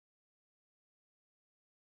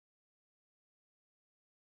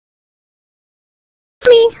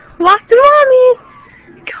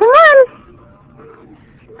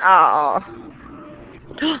Oh.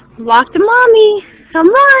 Walk to mommy. Come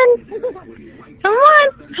on. Come on.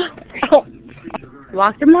 Oh.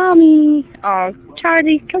 Walk to mommy. Oh,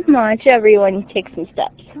 Charlie, come on. Show everyone take some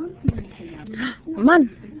steps. Come on.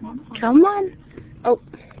 Come on. Oh.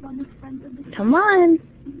 Come on.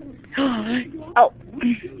 Oh.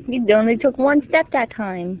 You only took one step that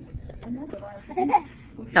time.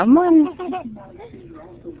 Come on.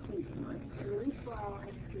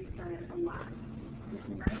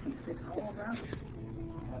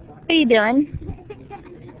 What are you doing?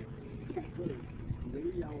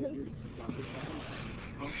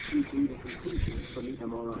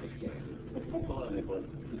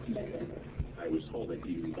 I was told that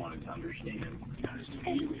you wanted to understand.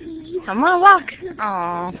 Come on, walk.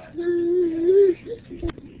 Aw.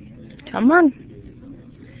 Come on.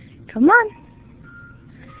 Come on.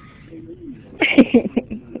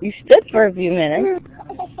 You stood for a few minutes.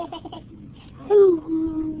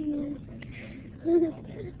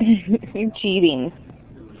 You're cheating.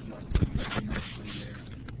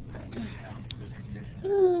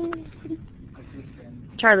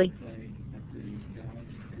 Charlie.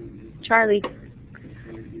 Charlie.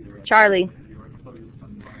 Charlie.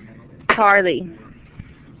 Charlie.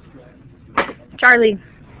 Charlie.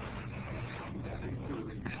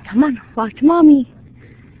 Come on, walk to mommy.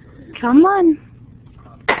 Come on.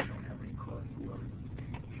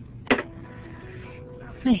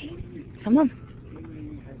 Hey, come on.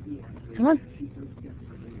 Come on.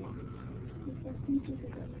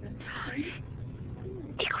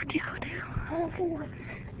 Tickle, tickle, tickle.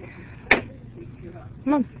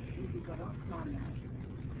 Come on.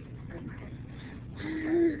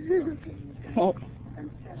 Oh.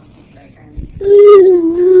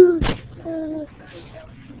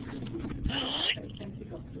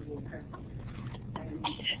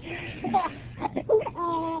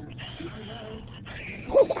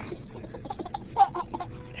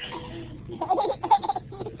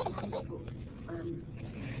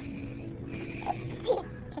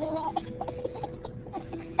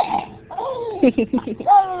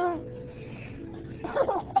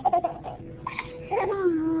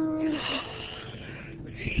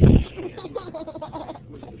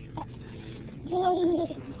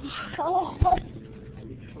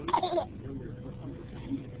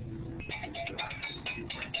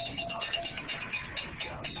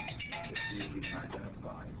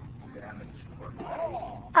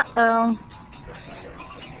 Uh-oh.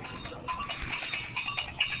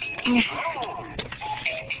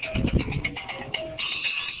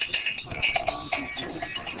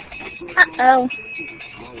 Uh-oh.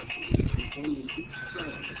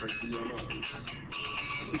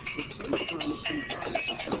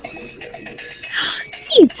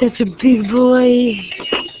 He's such a big boy.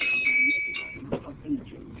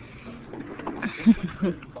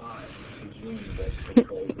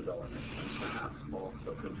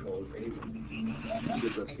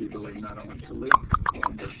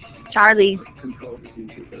 Charlie.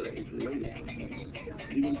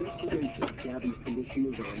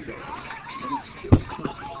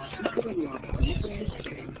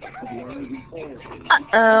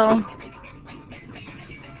 Uh-oh.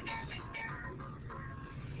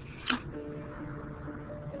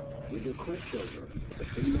 With your quest over, the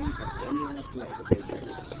kingdom has one last leg of their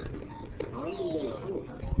journey. On the way home,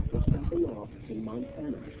 they're stopping off in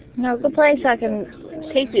Montana. No, go play so I can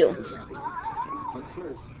tape you. But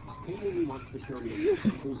first, Haley wants to show you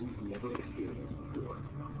something you've never experienced before.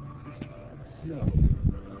 Snow.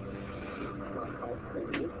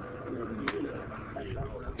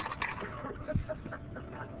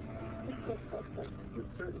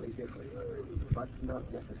 It's certainly different, but not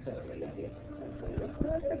necessarily it. It's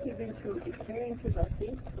not that you've been through experiences, I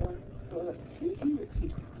think, or you've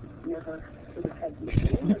never sort of had the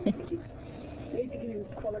experience. Maybe his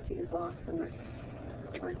quality is lost, and I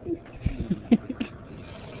think.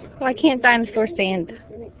 Why can't dinosaurs stand?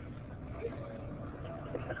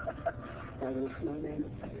 That is my name.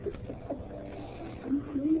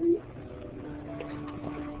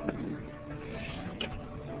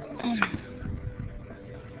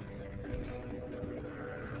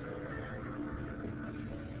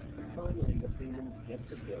 Finally, the Freemans get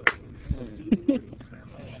to go.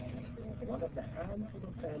 One of the handful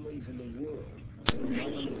of families in the world.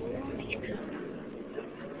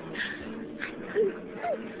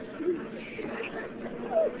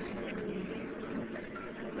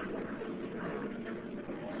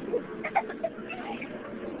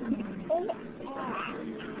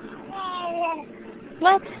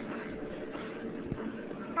 What?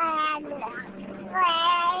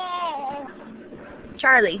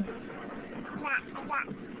 Charlie.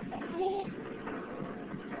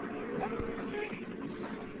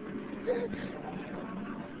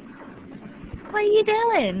 What are you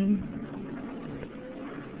doing?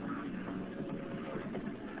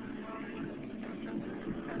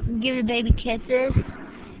 Give the baby kisses.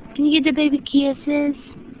 Can you give the baby kisses?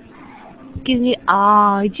 Give me,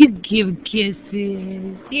 just give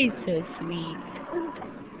kisses. You're so sweet.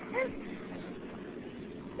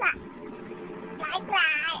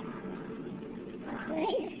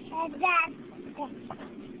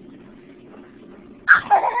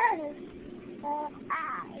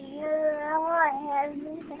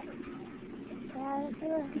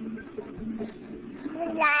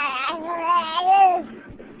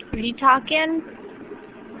 Are you talking?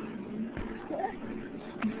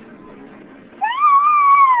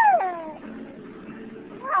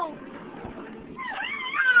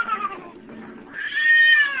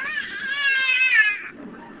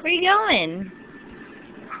 Where you going?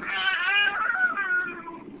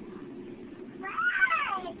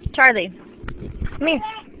 Charlie, come here.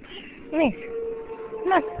 Come here.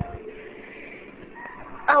 Come on.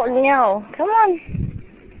 Oh no, come on.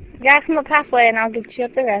 You gotta come up halfway and I'll get you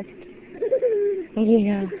up the rest.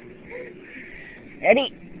 Yeah.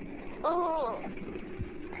 Ready? Oh.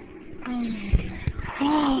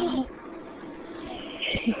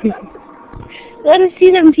 Let us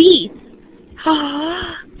see them teeth.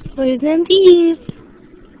 Where's them teeth?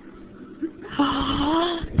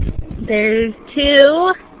 There's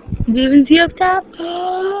two. Do you see up top?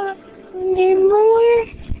 There's more.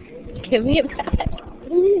 Give me it back.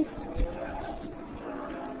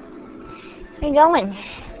 Where you going?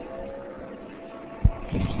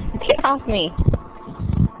 Get off me.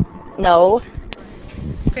 No.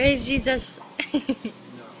 Praise Jesus.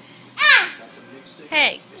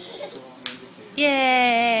 Hey.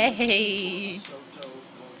 Yay.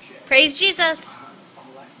 Praise Jesus.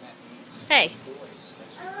 Hey.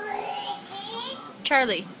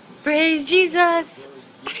 Charlie. Praise Jesus.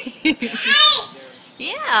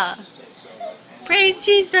 Yeah. Praise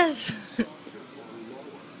Jesus.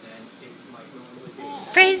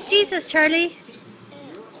 Praise Jesus, Charlie.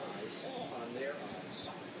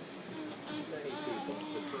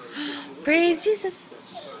 Praise Jesus.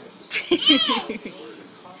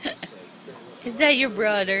 Is that your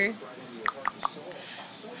brother?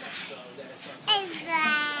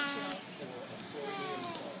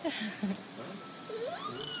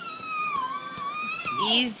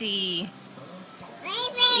 Easy.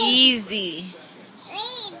 Easy.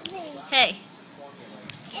 Hey.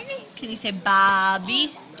 Can you say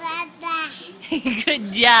Bobby?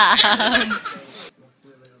 Good job.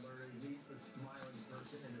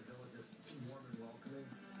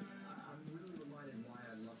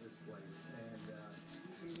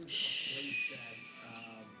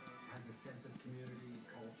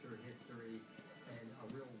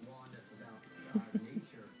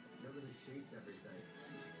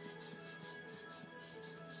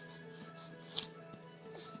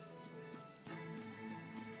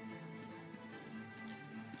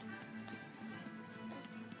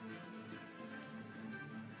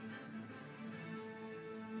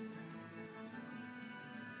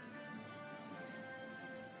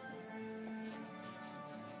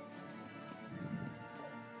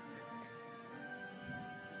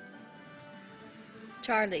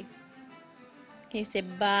 Charlie. Can you say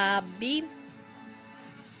Bobby?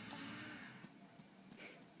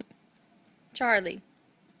 Charlie.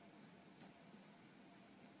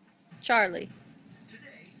 Charlie.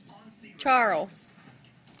 Charles.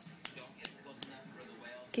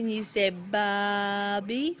 Can you say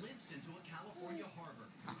Bobby?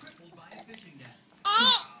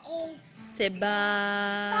 Say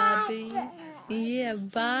Bobby. Yeah,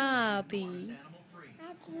 Bobby.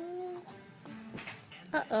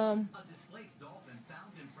 Uh-oh.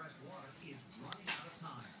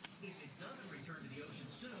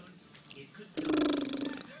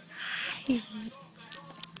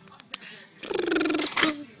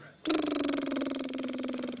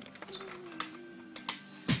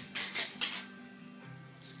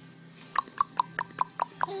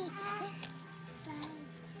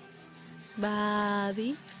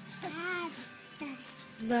 Bobby.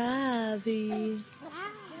 Bobby.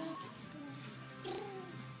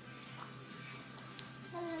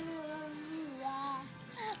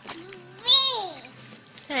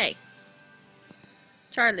 Hey.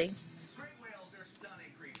 Charlie. Great whales are stunning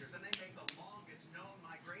creatures, and they make the longest known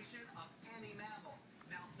migration of any mammal.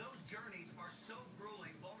 Now, those journeys are so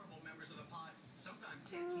grueling, vulnerable members of the pod sometimes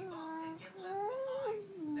can't keep up and get left behind.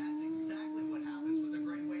 That's exactly what happens with the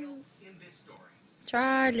great whale in this story.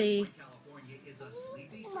 Charlie. California is a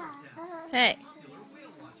sleepy surf town. Hey. Popular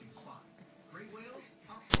whale watching spot. Great whales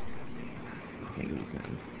are often seen passing by.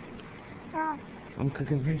 I'm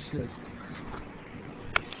cooking fish.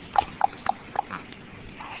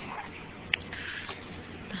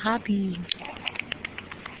 Happy.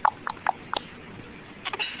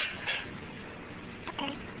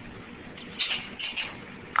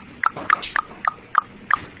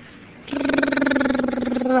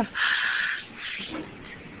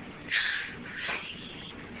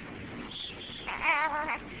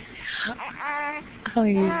 Oh,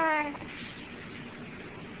 yeah.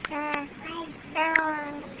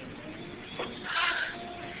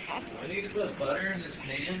 I need to put butter in this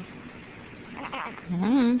pan.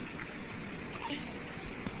 Mm.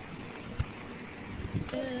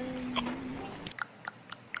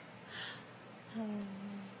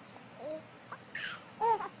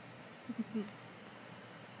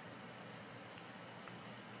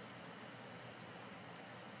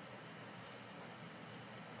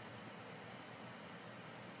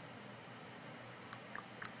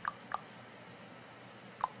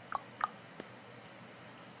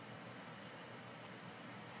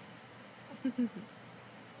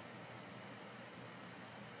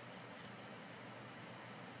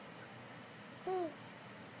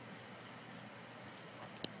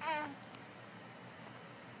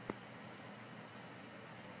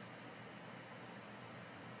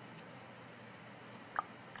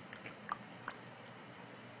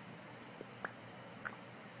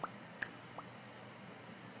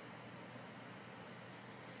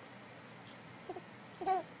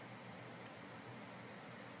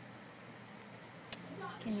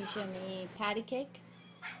 Can you show me patty cake?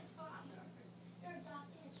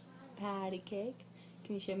 Patty cake.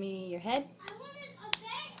 Can you show me your head?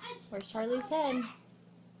 Where's Charlie's head?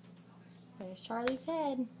 Where's Charlie's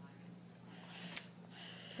head?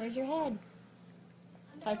 Where's your head?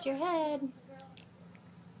 Touch your head.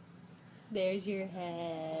 There's your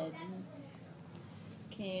head.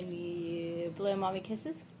 Can you blow mommy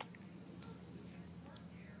kisses?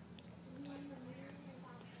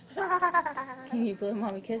 Can you blow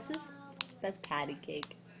mommy kisses? That's patty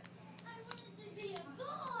cake.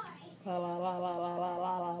 La la la la la la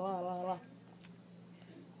la la la la la.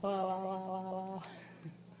 La la la la la.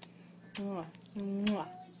 Mwah, mwah.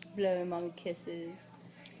 Blow mommy kisses.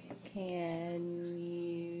 Can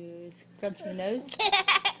you scrunch your nose?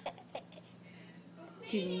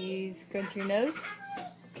 Can you scrunch your nose?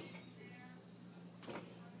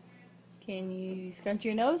 Can you scrunch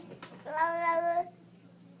your nose?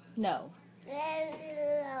 No.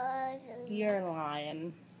 You're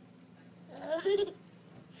lying.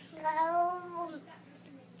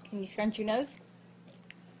 Can you scrunch your nose?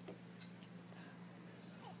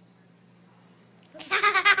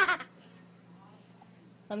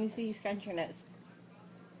 Let me see you scrunch your nose.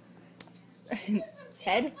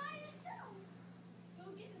 Head?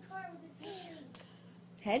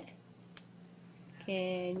 Head?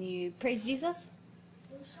 Can you praise Jesus?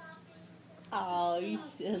 Oh, you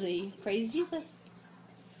silly. Praise Jesus.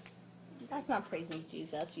 That's not praising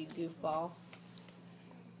Jesus, you goofball.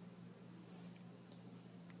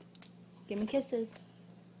 Give me kisses.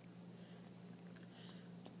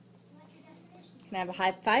 Can I have a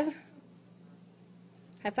high five?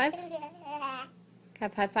 High five? Can I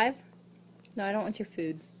have high five? No, I don't want your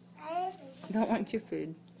food. I don't want your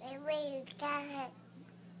food. Can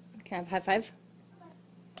I have high five?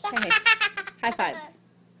 Hey, high five.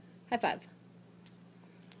 High five.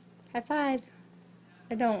 High five.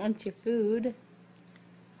 I don't want your food.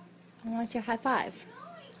 I want your high five.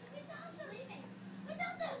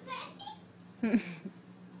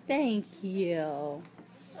 Thank you.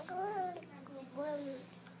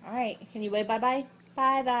 Alright, can you wave bye-bye?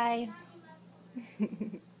 Bye-bye.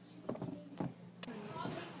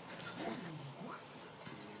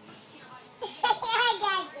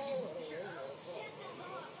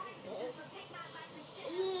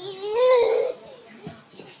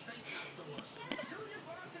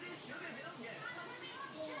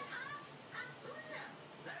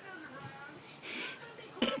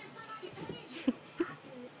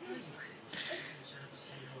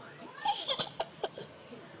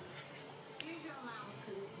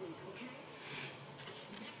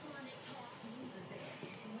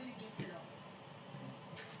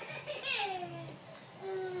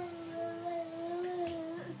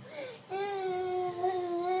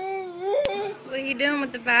 What are you doing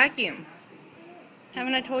with the vacuum?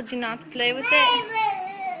 Haven't I told you not to play with it?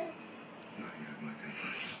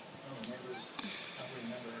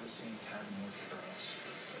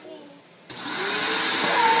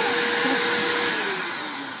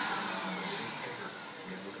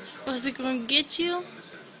 Was it going to get you?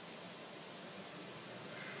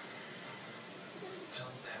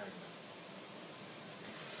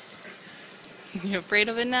 You afraid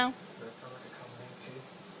of it now?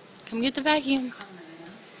 Come get the vacuum.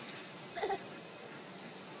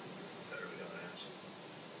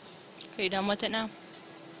 Are you done with it now?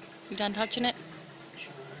 You done touching it?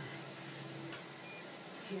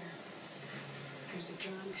 Here. There's a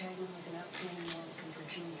John Tagman with an outstanding loan from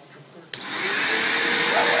Virginia for Berkeley.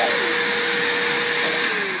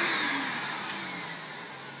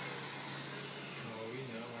 Oh, we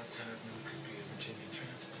know our Tagman could be a Virginia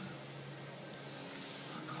transplant.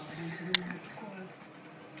 I'll call it into the night squad.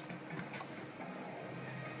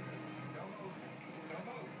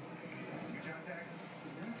 John Jackson,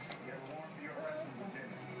 you have a warrant for your arrest in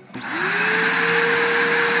Virginia.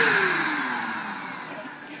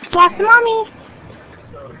 Lost mommy.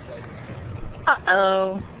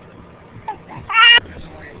 Uh-oh.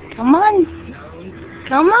 Come on.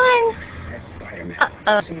 Come on.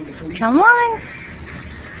 Uh-oh. Come on.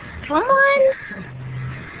 Come on.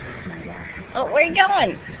 Oh, where are you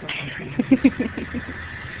going?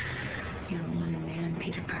 Young man,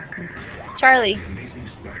 Peter Parker. Charlie.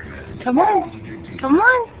 Come on. Come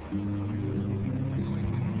on.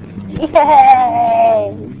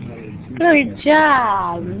 Yay. Good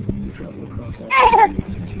job.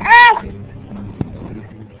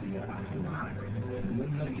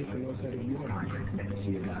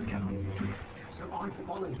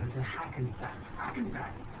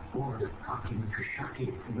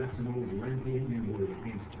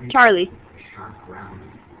 Charlie.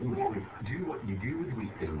 Do what you do with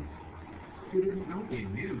wheat things. You didn't know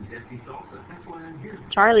in news, Zesty Salsa. That's why I'm here.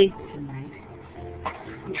 Charlie. Tonight,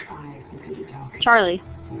 it's 5 City Talk. Charlie.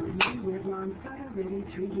 Revlon Photo Ready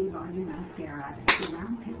 3D Volume Mascara. The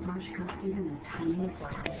round tip brush cuts even the tiniest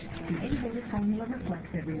lash. The innovative formula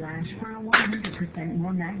reflects every lash for a 100%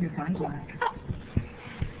 more magnified look.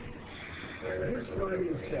 This Friday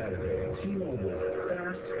and Saturday, T-Mobile,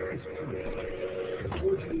 fast is free.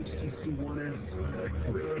 4G HTC One S,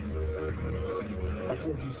 free. A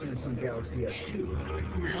 4G Samsung Galaxy S2.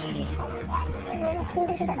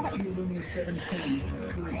 Lumia 17,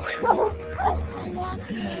 free.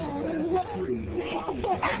 Free.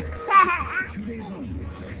 2 days only.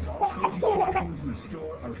 All 4G smartphones in the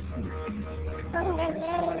store are free. Friday and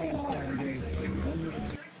Saturday, only.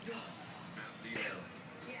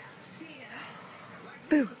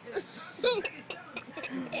 Boo.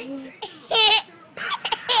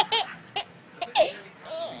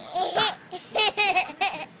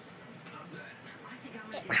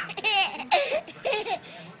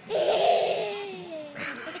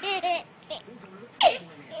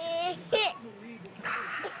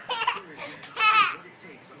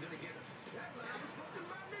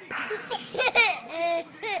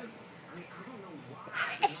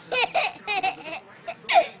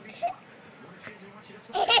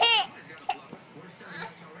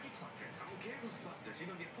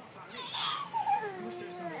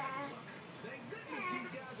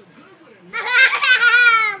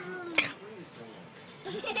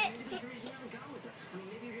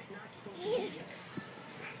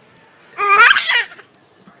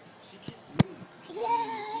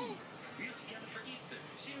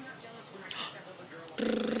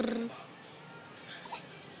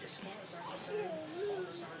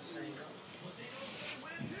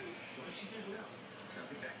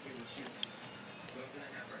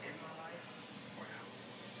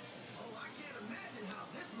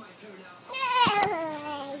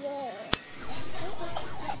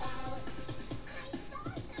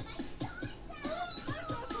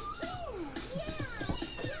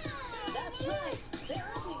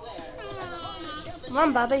 Come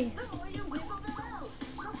on, Bobby.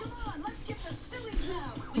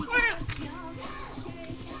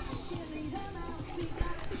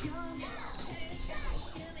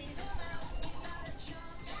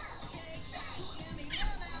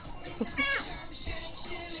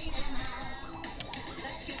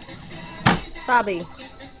 Bobby.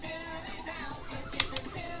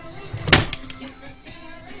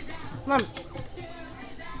 Come on.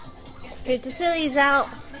 Get the sillies out.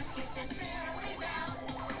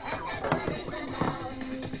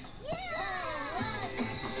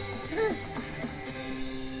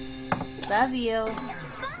 Love you.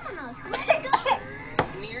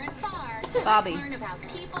 Near and far, Bobby. learn about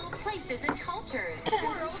people, places, and cultures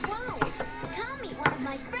worldwide. Come meet one of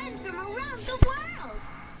my friends from around the world.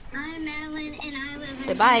 I'm Madeline, and I live in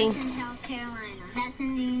Say bye. Hamilton, South Carolina. That's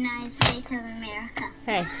in the United States of America.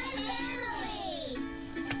 Hey. I'm Emily.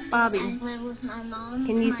 Bobby. I live with my mom,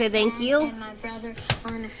 Can you my say thank dad, you? and my brother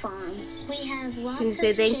on a farm. We have lots Can you of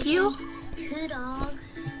say thank you? chickens, 2 dogs,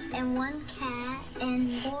 and 1 cat,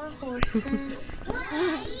 and 4 horses.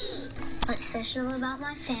 What's special about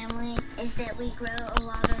my family is that we grow a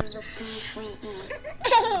lot of the foods we eat.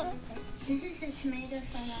 This is a tomato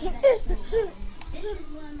from my backyard. This is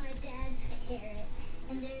one of my dad's carrots,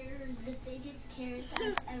 and they're the biggest carrots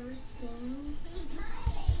I've ever seen.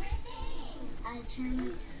 I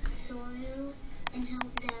trim soil and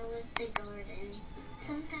help Dad with the garden.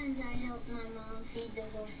 Sometimes I help my mom feed the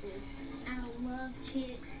horses. I love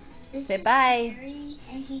chicks. This Say is bye. Mary,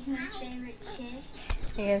 and he's my favorite chick.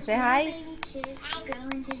 You gonna say hi? Baby chicks grow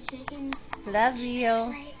into chickens. Love you.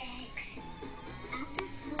 Lay eggs. After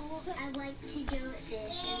school, I like to go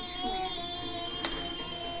fish and swim.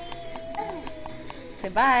 Say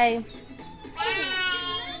bye.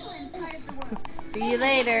 Maryland's part of the world. See you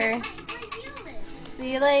later. Where you live?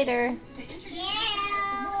 See you later.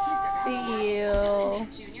 Yeah. See you.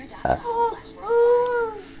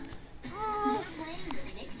 More playing with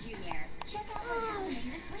Nick Jr. Check out what's happening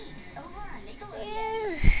this week over on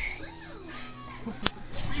Nickelodeon.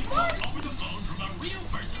 Over the phone from a real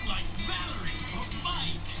person like Valerie or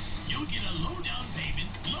Mike. You'll get a low down payment,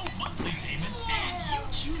 low monthly payment, and you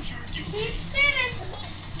choose your due date.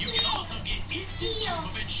 You can also get instant proof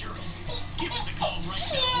of insurance. Give us a call right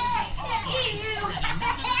now or go online for an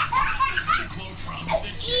anonymous quote from the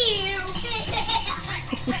Chief.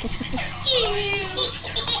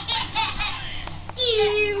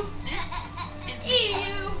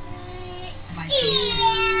 My it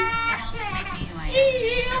helps make me who I am.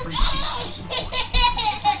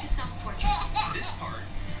 Self-portrait. This part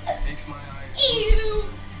makes my eyes blue.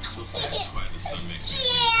 So that's why the sun makes me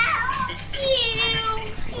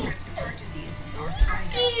Heart disease,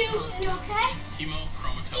 arthritis,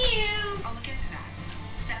 Hemochromatosis. I'll look into that.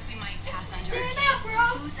 Stuff we might pass on to our kids.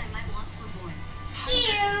 Foods I might want to avoid. Hundreds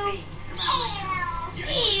of things around my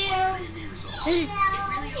Getting my creamy results. It really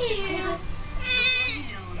is.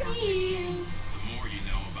 The more you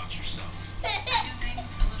know about yourself. Do things a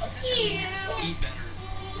little differently. Eat better.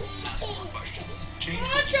 Ask more questions. Change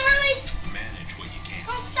what you can. Manage what you can't.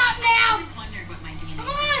 I always wondered what my DNA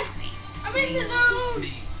said about me.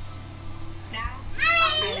 Me. Now, I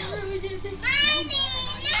know.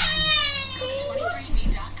 Go to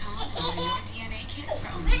 23andMe.com and order your DNA kit for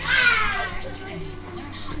only $99 today.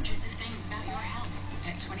 Learn hundreds of things about your health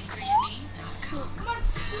at 23andMe.com.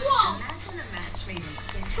 Imagine a match made in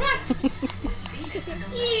skin heaven. With Venus in the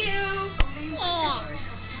light. Only in stars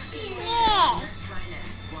help less dryness,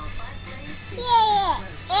 while Bud Blaze gives you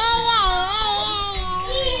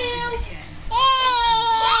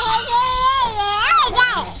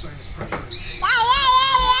Sinus pressure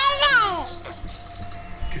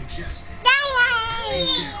congested. As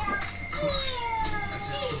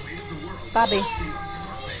if the weight of the world Bobby, is on your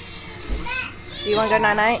face. do you want to go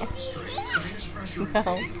night-night? Straight sinus pressure No.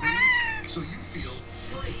 so you feel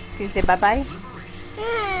free, Can you say bye-bye?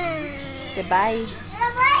 liberated, Say bye.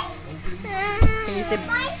 open. Can you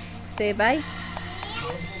say bye?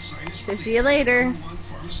 Powerful sinus Say relief. see you later. One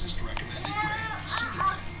pharmacist recommended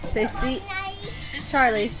brand. Say see.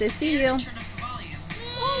 Charlie, say see you. turn up the volume.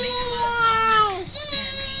 Make it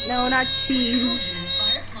No, not cheese.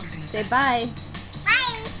 inspired plumping Say bye.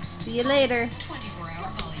 See you later.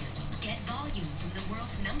 24-hour volume. Get volume from the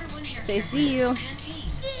world's #1 hair Say care see you. brand,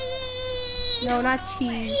 Pantene. No, not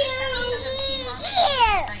cheese.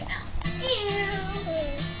 Right now.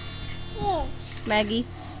 Maggie.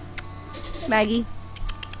 Maggie.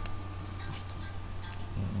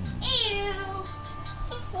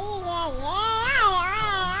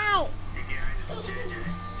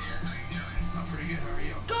 I'm pretty good. How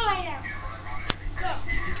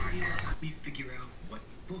are you? We figure out what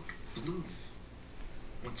book Blue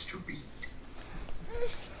wants to read.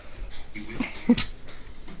 You will?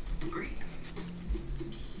 Great.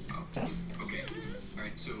 Oh, okay.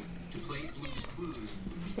 Alright, so to play Blue's Clues.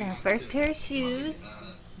 Yeah, first pair of shoes.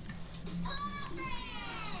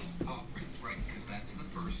 Oh, right, because that's the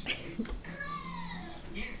first.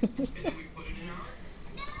 Yeah, and then we put it in our.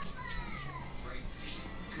 Right,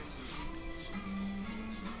 because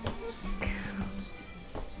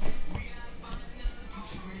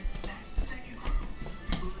that's the second clue.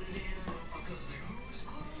 Put it in because they're who's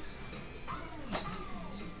clues? Who's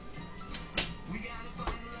clues? We gotta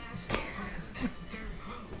find the last pair. That's the third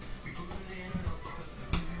clue. We put it in because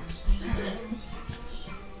they're who's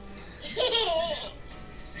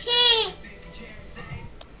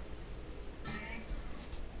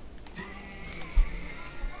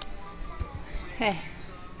Hey,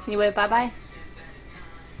 can you wave bye-bye?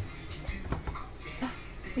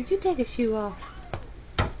 Did you take a shoe off?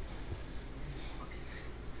 Can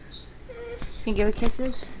you give her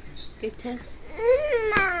kisses? Good kiss?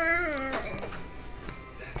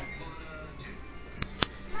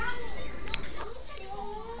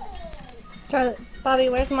 Charlie, Bobby,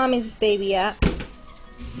 where's mommy's baby at?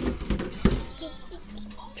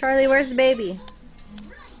 Charlie, where's the baby?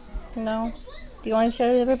 No? Do you want to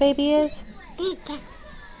show you where baby is?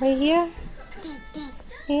 Right here?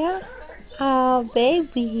 Yeah? Oh,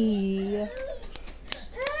 baby.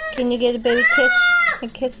 Can you get a baby kiss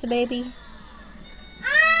and kiss the baby?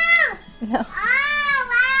 No.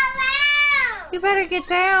 You better get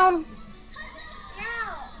down.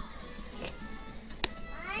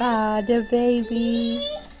 Ah, the baby.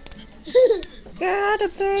 Got a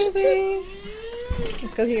baby.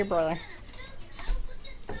 Let's go to your brother.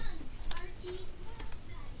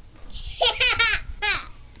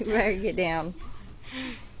 You better get down.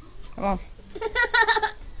 Come on.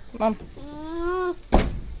 Come on.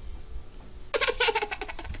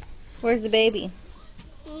 Where's the baby?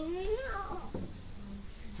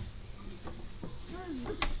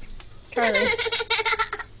 Charlie.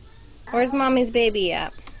 Where's mommy's baby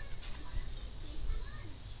at?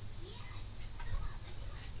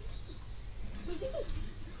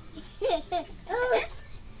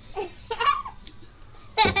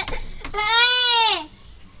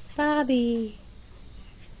 Bobby.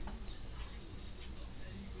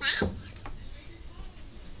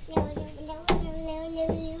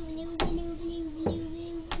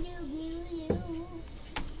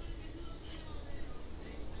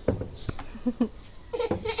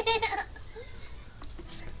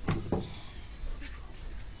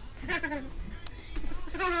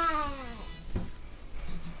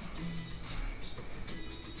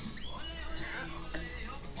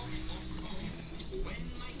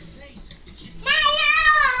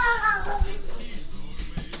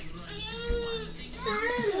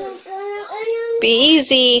 Be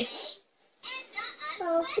easy.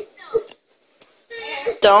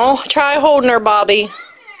 Don't try holding her, Bobby.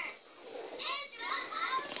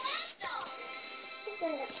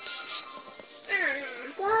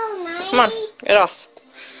 Come on, get off.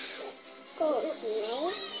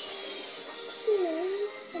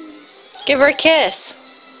 Give her a kiss.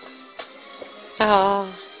 Ah.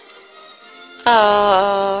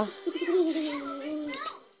 Ah.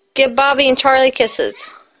 Give Bobby and Charlie kisses.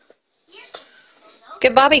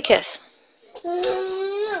 Give Bobby a kiss.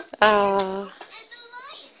 Ah.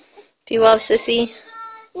 Do you love Sissy?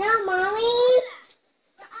 No, Mommy.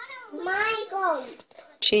 Michael.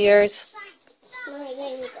 Cheers.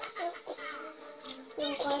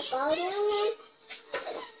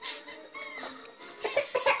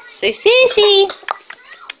 Say Sissy.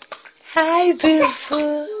 Hi,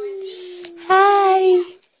 Boo-Boo. Hi.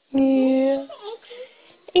 Yeah.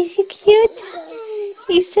 Is he cute?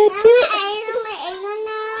 He's so cute.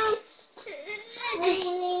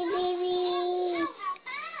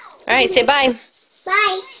 Alright, say bye.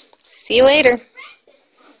 Bye. See you later.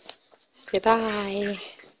 Say bye.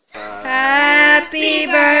 Happy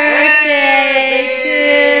birthday to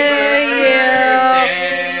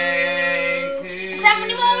you.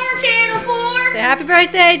 71 Channel 4. Say happy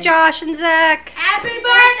birthday, Josh and Zach. Happy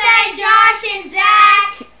birthday, Josh and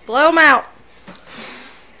Zach. Blow them out.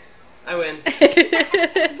 I win.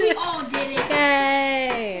 We all did it.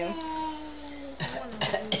 Yay.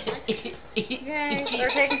 Okay, they're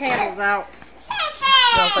taking candles out.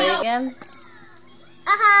 You want to play it again?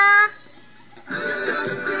 Uh-huh.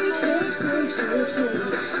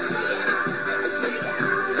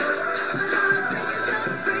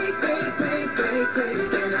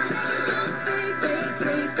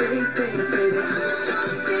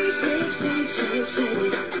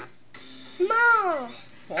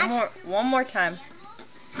 Mom. One more time.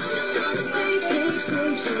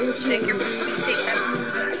 Shake your booty.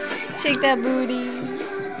 Shake that booty.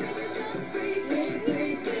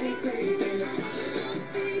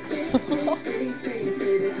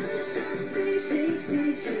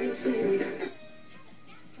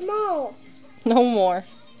 More. No more.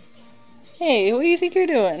 Hey, what do you think you're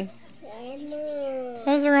doing? That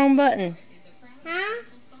was the wrong button. Huh?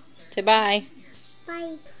 Say bye.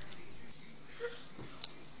 Bye.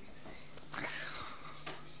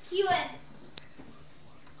 Hewitt.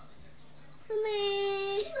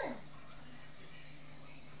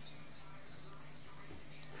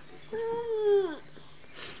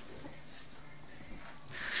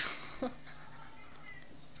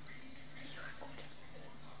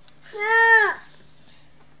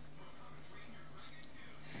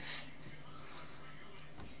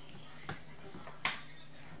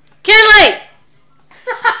 Kinley!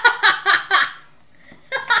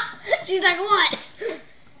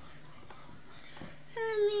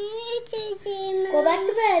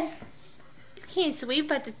 can't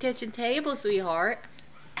sweep at the kitchen table, sweetheart.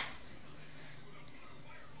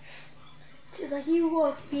 She's like, you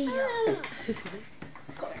woke me up.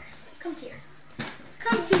 Come here.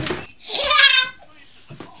 Come here.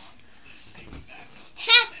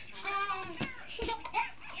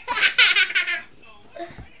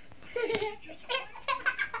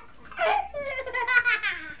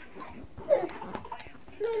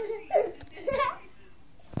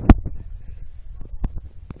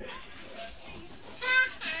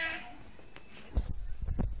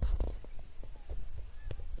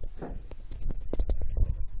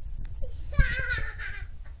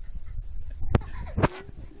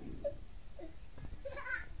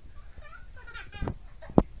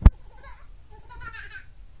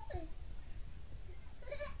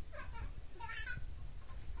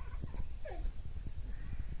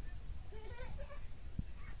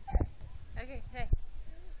 Okay, hey.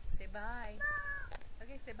 Say bye.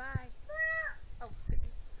 Okay, say bye. Oh, goodness.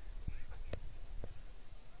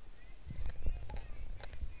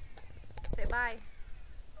 Say bye.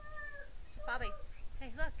 Bobby.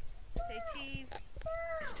 Hey, look. Say cheese.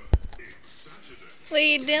 What are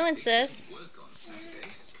you doing, sis?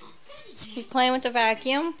 You playing with the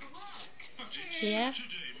vacuum? Yeah?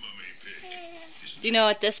 Do you know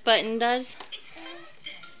what this button does?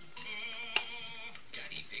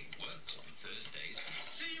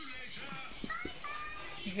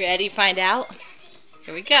 You ready to find out?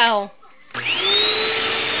 Here we go.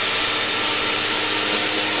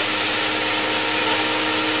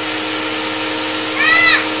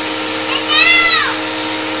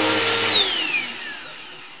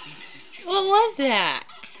 What was that?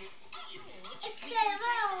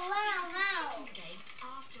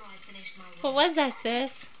 What was that,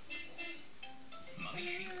 sis?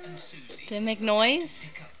 Did it make noise?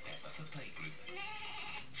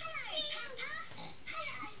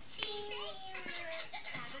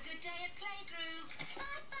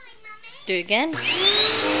 Do it again. What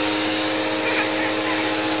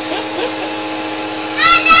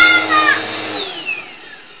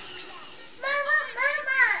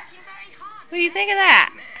do you think of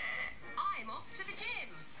that? I'm off to the gym.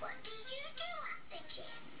 What do you do at the gym?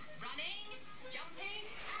 Running, jumping,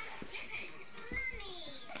 and flipping.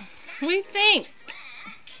 What do you think?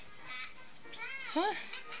 Huh?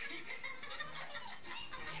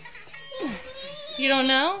 You don't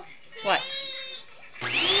know? What?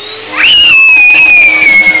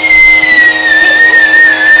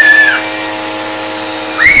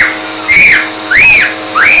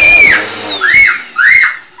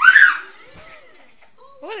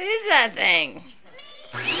 What is that thing?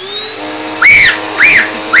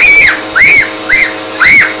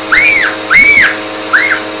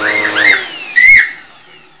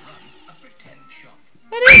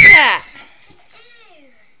 What is that?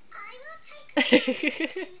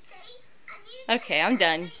 Okay, I'm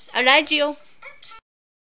done. I lied to you.